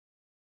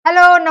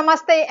Hello,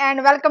 namaste,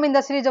 and welcome in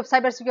the series of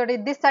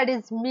cybersecurity. This side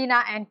is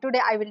Meena, and today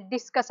I will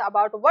discuss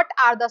about what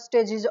are the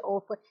stages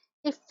of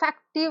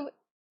effective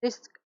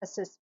risk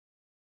assessment.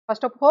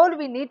 First of all,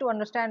 we need to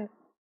understand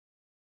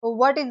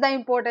what is the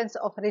importance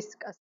of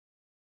risk assessment.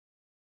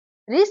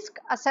 Risk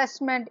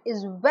assessment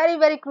is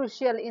very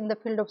crucial in the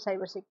field of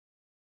cybersecurity,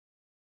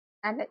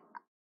 and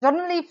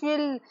generally, if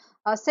we'll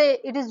say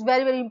it is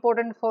very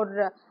important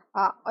for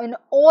in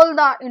all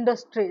the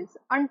industries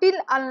until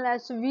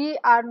unless we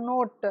are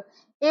not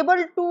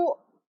able to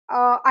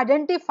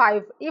identify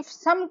if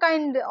some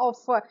kind of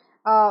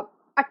uh,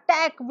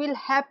 attack will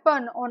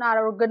happen on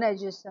our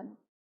organization,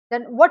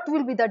 then what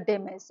will be the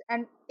damage,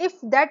 and if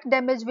that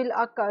damage will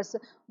occurs,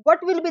 what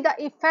will be the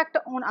effect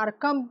on our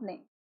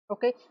company.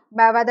 Okay,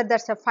 whether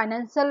that's a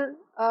financial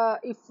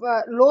if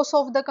loss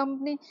of the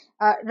company,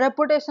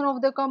 reputation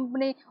of the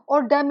company,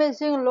 or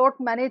damaging lot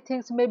many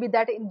things maybe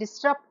that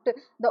disrupt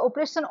the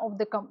operation of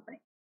the company.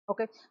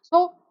 Okay,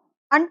 so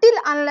until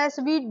unless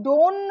we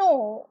don't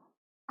know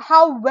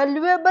how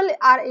valuable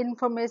our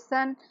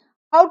information,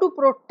 how to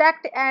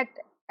protect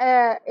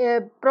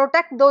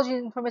those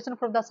information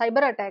from the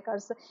cyber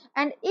attackers,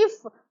 and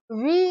if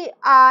we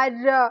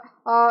are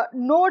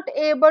not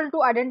able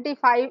to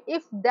identify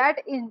if that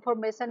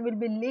information will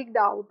be leaked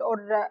out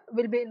or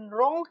will be in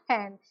wrong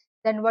hand,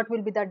 then what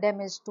will be the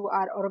damage to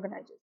our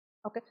organization.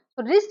 Okay,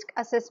 so risk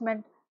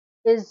assessment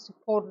is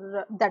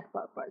for that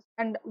purpose.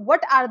 And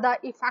what are the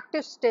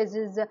effective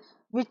stages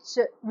which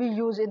we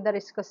use in the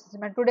risk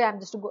assessment? Today I'm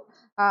just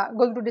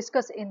going to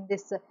discuss in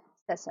this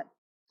session.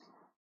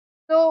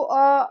 So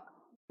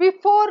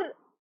before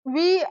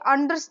we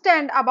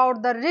understand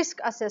about the risk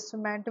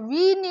assessment,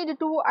 we need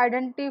to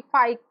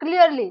identify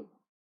clearly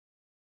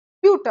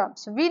few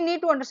terms. We need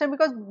to understand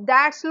because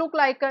that's look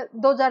like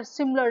those are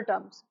similar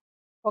terms.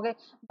 Okay,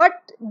 but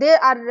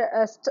there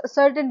are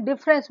certain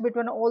difference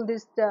between all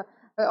these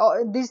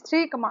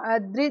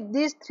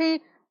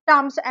three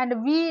terms,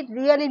 and we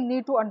really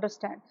need to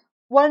understand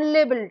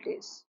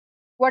vulnerabilities.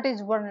 What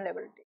is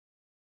vulnerability?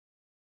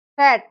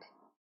 Threat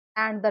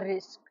and the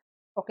risk.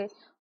 Okay,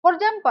 for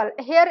example,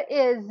 here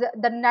is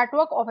the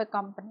network of a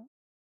company.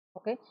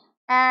 Okay,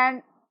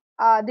 and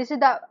this is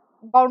the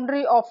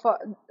boundary of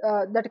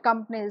that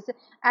companies,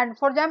 and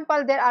for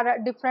example there are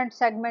a different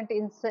segment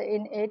in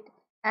it,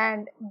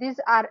 and these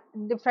are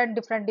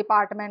different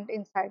department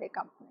inside a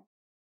company.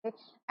 Okay,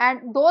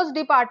 and those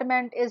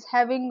department is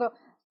having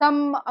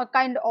some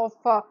kind of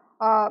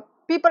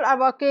people are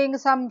working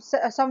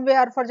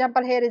somewhere. For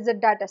example, here is a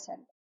data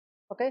center.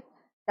 Okay,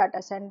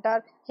 data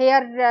center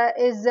here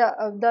is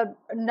the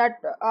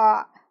net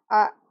uh,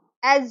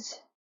 as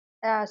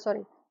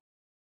sorry,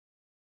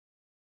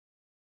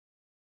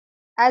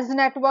 as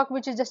network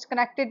which is just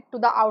connected to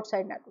the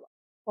outside network.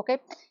 Okay,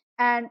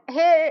 and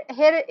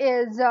here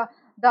is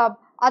the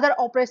other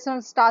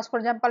operational staff. For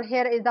example,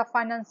 here is the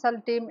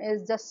financial team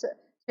is just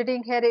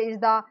sitting, here is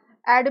the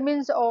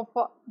admins of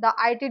the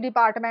IT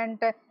department,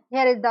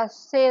 here is the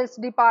sales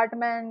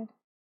department.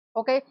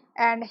 Okay,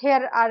 and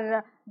here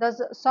are the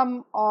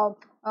some uh,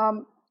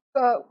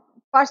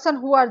 person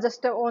who are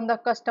just on the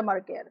customer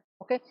care.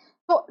 Okay,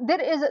 so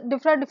there is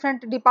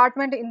different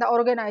department in the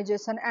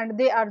organization, and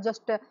they are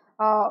just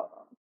uh,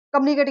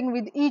 communicating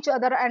with each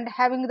other and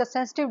having the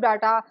sensitive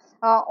data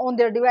on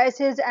their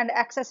devices and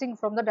accessing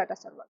from the data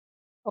server.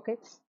 Okay,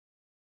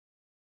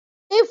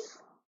 if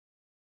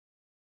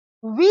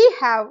we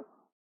have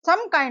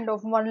some kind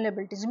of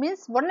vulnerabilities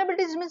means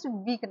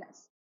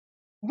weakness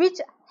which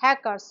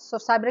hackers, so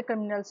cyber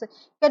criminals,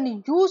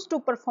 can use to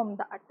perform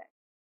the attack.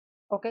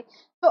 Okay,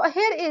 so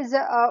here is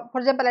for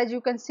example, as you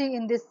can see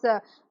in this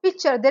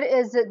picture, there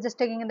is just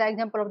taking the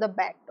example of the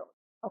backdoor.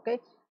 Okay,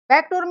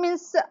 backdoor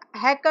means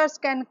hackers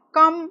can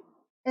come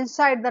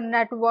inside the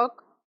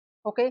network.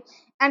 Okay,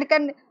 and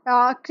can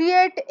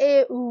create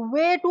a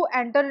way to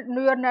enter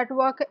your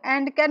network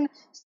and can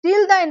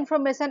steal the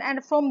information,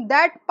 and from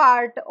that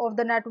part of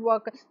the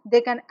network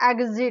they can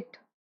exit.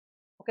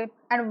 Okay,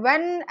 and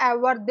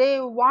whenever they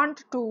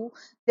want to,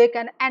 they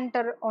can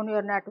enter on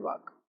your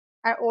network,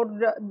 or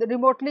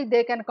remotely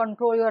they can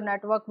control your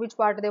network which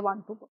part they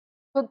want to go.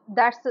 So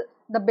that's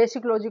the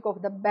basic logic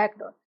of the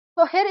backdoor.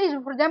 So here is,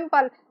 for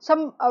example,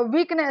 some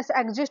weakness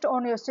exist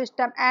on your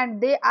system,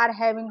 and they are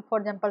having, for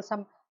example,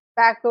 some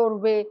backdoor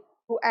way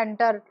to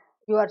enter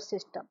your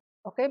system.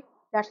 Okay,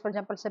 that's, for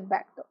example, say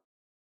backdoor.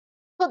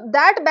 So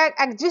that back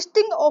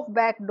existing of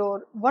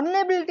backdoor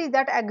vulnerability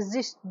that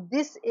exists,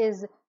 this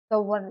is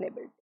the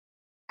vulnerability.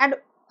 And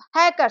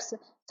hackers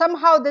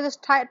somehow they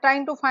just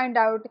trying to find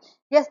out,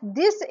 yes,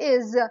 this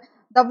is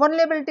the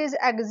vulnerabilities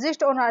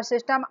exist on our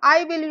system,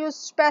 I will use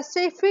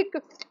specific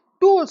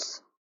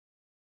tools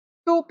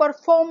to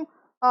perform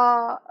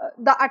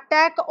the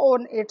attack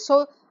on it.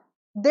 So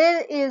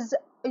there is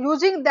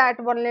using that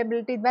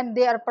vulnerability when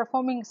they are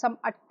performing some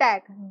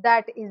attack,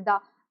 that is the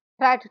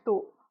threat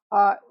to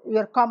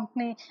your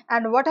company,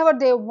 and whatever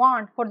they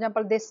want. For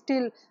example, they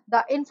steal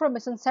the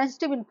information,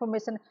 sensitive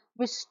information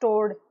which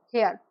stored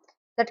here,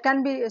 that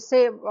can be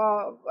say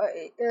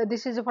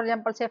this is for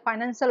example say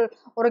financial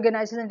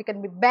organization, it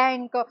can be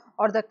bank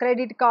or the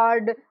credit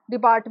card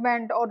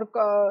department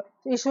or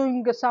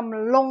issuing some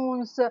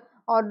loans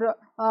or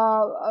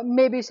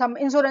maybe some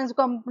insurance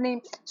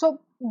company. So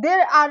they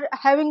are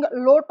having a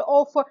lot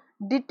of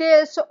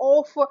details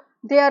of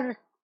their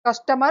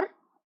customer,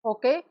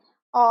 okay,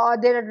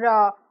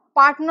 their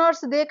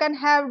partners, they can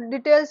have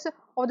details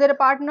of their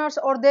partners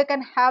or they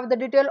can have the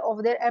detail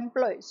of their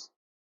employees,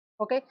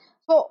 okay.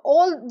 So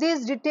all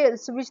these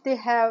details which they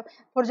have,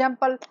 for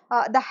example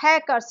the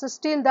hackers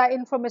steal the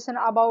information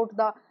about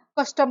the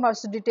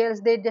customers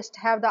details. They just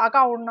have the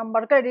account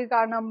number, credit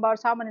card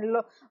numbers, how many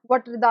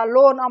what is the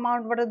loan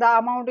amount, what is the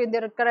amount in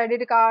their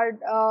credit card,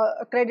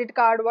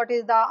 what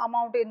is the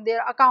amount in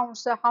their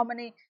accounts, how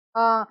many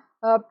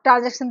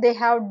transactions they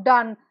have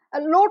done,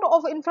 a lot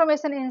of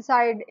information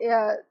inside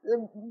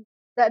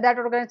that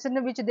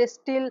organization which they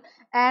steal.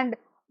 And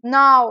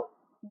now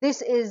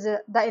this is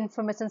the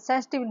information,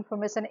 sensitive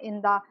information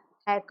in the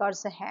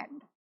hacker's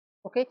hand,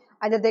 okay.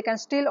 Either they can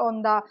steal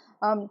on the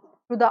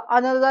to the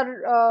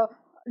another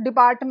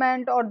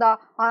department or the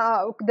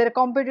their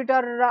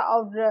competitor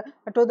or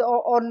to the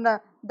on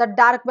the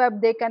dark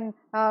web, they can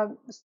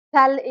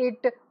sell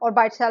it, or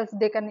by itself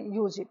they can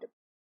use it.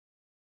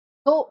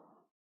 So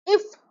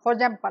if for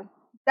example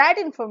that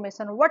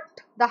information what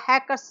the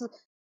hackers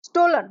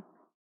stolen,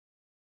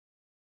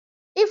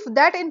 if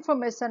that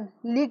information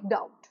leaked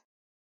out,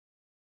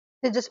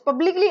 they just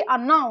publicly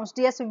announced,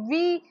 yes,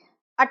 we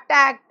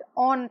attacked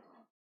on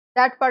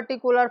that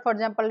particular, for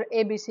example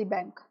ABC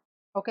bank,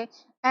 okay,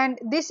 and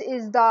this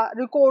is the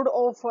record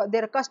of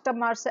their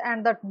customers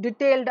and the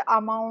detailed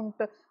amount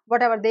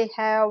whatever they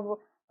have,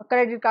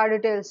 credit card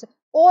details,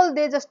 all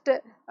they just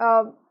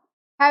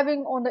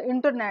having on the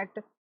internet.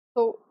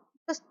 So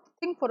just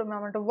think for a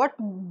moment what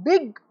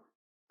big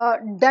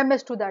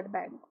damage to that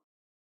bank.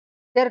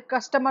 Their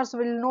customers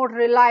will not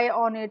rely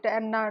on it,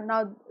 and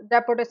now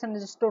reputation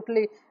is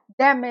totally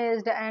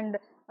damaged, and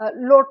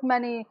lot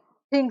many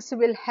things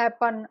will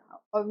happen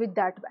with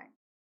that bank,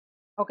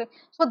 okay.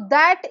 So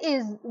that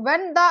is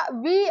when the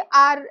we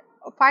are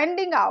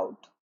finding out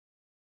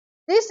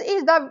this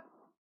is the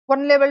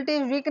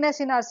vulnerability weakness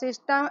in our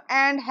system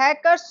and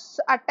hackers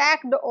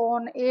attacked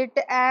on it,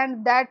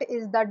 and that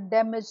is the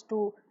damage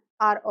to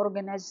our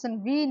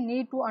organization. We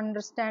need to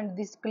understand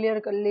this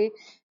clearly.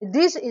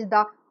 This is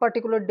the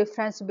particular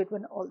difference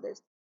between all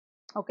this,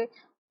 okay.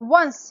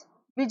 Once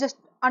we just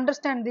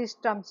understand these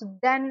terms,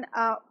 then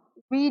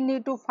we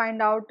need to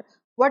find out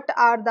what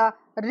are the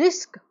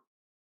risk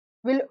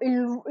will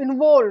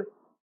involve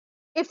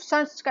if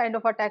such kind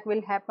of attack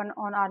will happen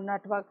on our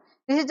network.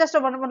 This is just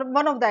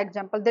one of the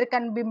example. There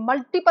can be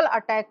multiple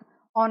attack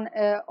on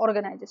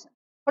organization.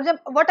 For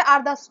example, what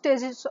are the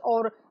stages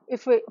or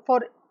if we,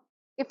 for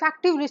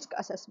effective risk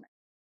assessment?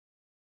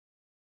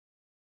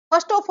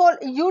 First of all,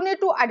 you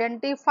need to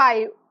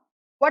identify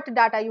what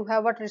data you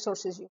have, what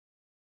resources you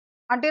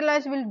have. Until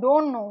as we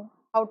don't know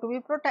how to be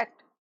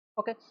protect,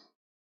 okay.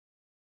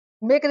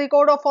 Make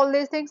record of all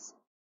these things,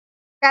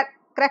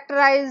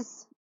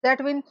 characterize that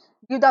mean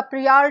give the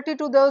priority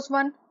to those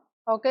one,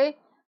 okay.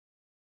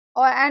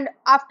 And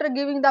after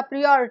giving the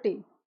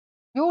priority,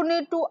 you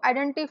need to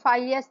identify,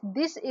 yes,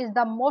 this is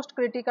the most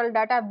critical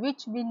data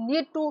which we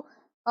need to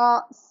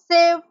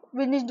save,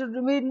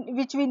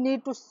 which we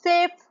need to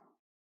save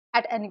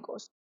at any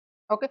cost,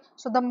 okay.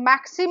 So the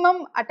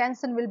maximum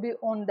attention will be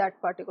on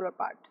that particular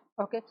part,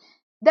 okay.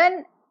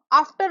 Then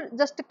after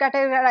just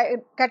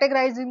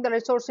categorizing the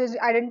resources,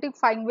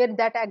 identifying where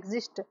that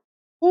exists,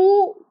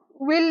 who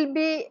will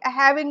be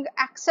having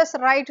access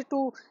right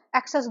to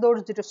access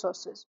those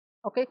resources,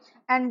 okay.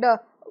 And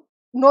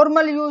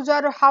normal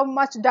user, how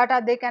much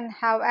data they can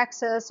have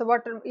access,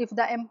 what if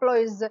the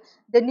employees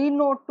they need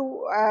not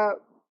to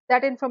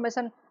that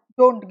information,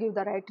 don't give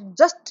the right,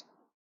 just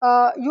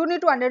you need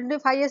to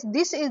identify, yes,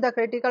 this is the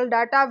critical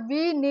data,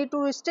 we need to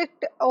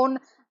restrict on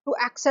to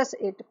access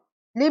it,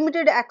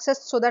 limited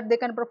access, so that they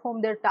can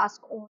perform their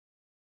task on.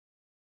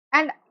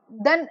 And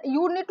then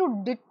you need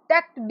to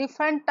detect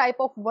different type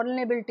of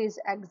vulnerabilities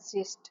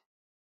exist.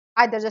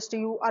 Either just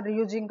you are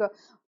using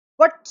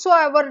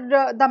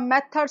whatsoever the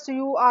methods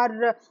you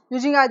are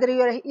using, either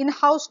your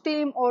in-house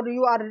team or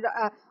you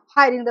are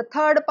hiring the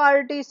third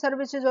party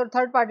services or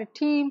third party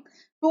team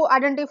to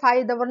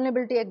identify the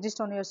vulnerability exist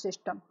on your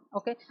system,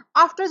 okay.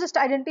 After just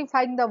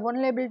identifying the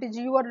vulnerabilities,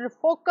 your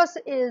focus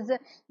is,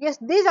 yes,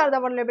 these are the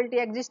vulnerability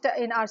exist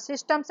in our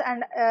systems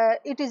and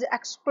it is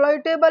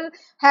exploitable.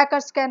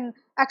 Hackers can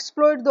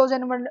exploit those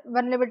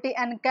vulnerability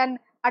and can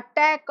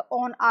attack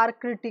on our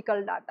critical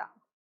data,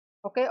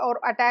 okay, or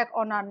attack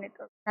on our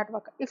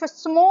network. If a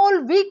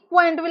small weak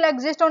point will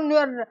exist on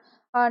your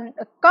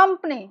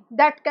company,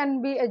 that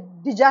can be a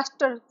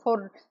disaster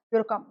for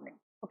your company,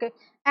 okay.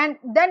 And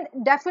then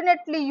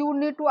definitely you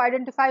need to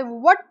identify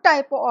what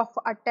type of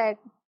attack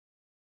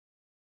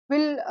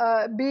will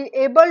be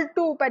able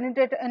to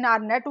penetrate in our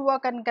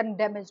network and can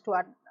damage to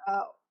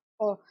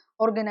our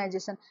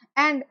organization.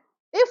 And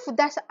if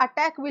that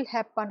attack will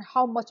happen,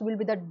 how much will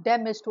be the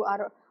damage to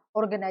our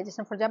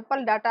organization? For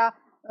example, data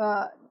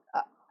uh,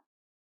 uh,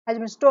 has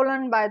been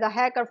stolen by the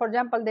hacker. For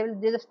example,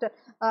 they just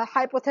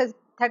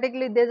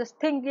hypothetically they just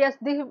think, yes,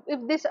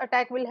 if this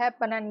attack will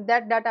happen and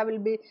that data will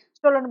be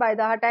stolen by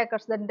the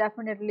attackers, then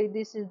definitely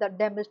this is the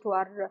damage to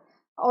our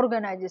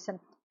organization.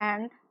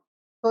 And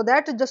so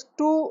that just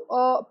to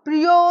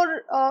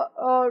prior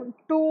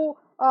to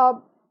uh,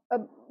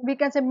 we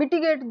can say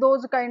mitigate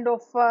those kind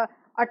of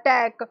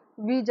attack,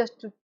 we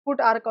just put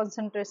our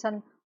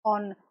concentration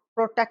on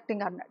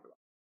protecting our network.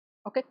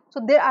 Okay, so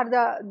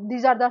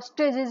these are the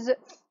stages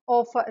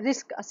of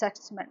risk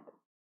assessment.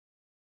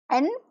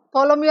 And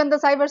follow me on the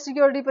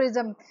cybersecurity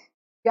prism.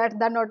 Get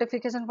the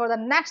notification for the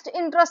next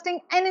interesting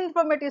and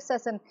informative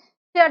session.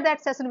 Share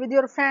that session with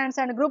your friends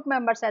and group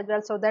members as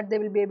well, so that they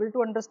will be able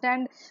to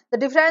understand the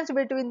difference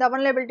between the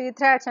vulnerability,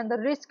 threats, and the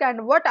risk,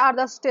 and what are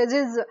the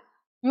stages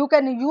you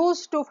can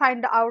use to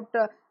find out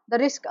the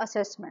risk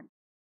assessment.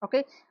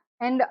 Okay,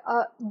 and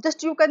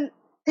just you can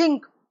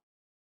think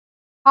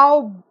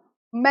how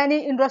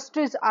many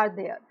industries are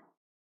there.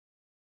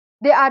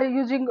 They are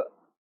using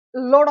a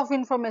lot of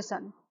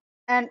information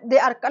and they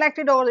are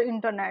connected over the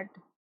internet,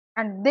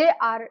 and they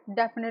are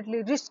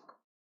definitely risk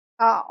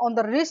on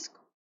the risk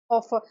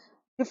of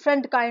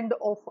different kind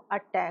of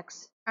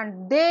attacks,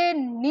 and they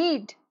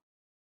need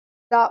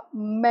the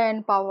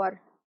manpower,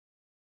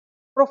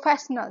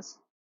 professionals,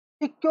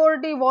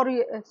 security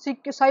warrior,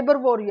 cyber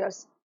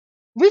warriors,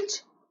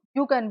 which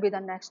you can be the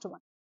next one.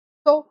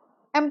 So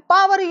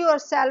empower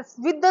yourself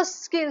with the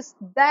skills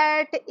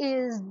that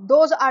is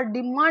those are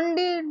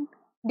demanding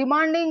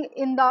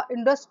in the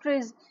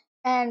industries,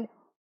 and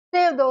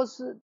save those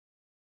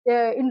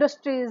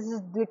industries,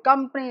 the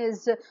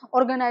companies,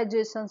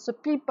 organizations,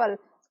 people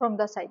from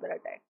the cyber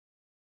attack.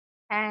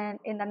 And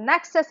in the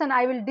next session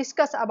I will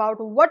discuss about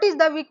what is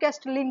the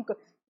weakest link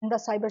in the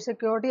cyber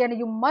security, and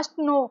you must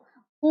know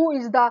who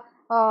is the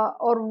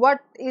or what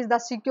is the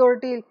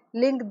security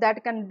link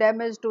that can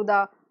damage to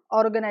the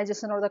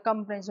organization or the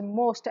companies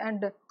most,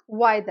 and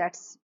why that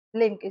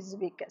link is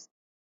weakest.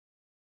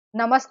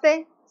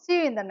 Namaste,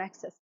 see you in the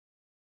next session.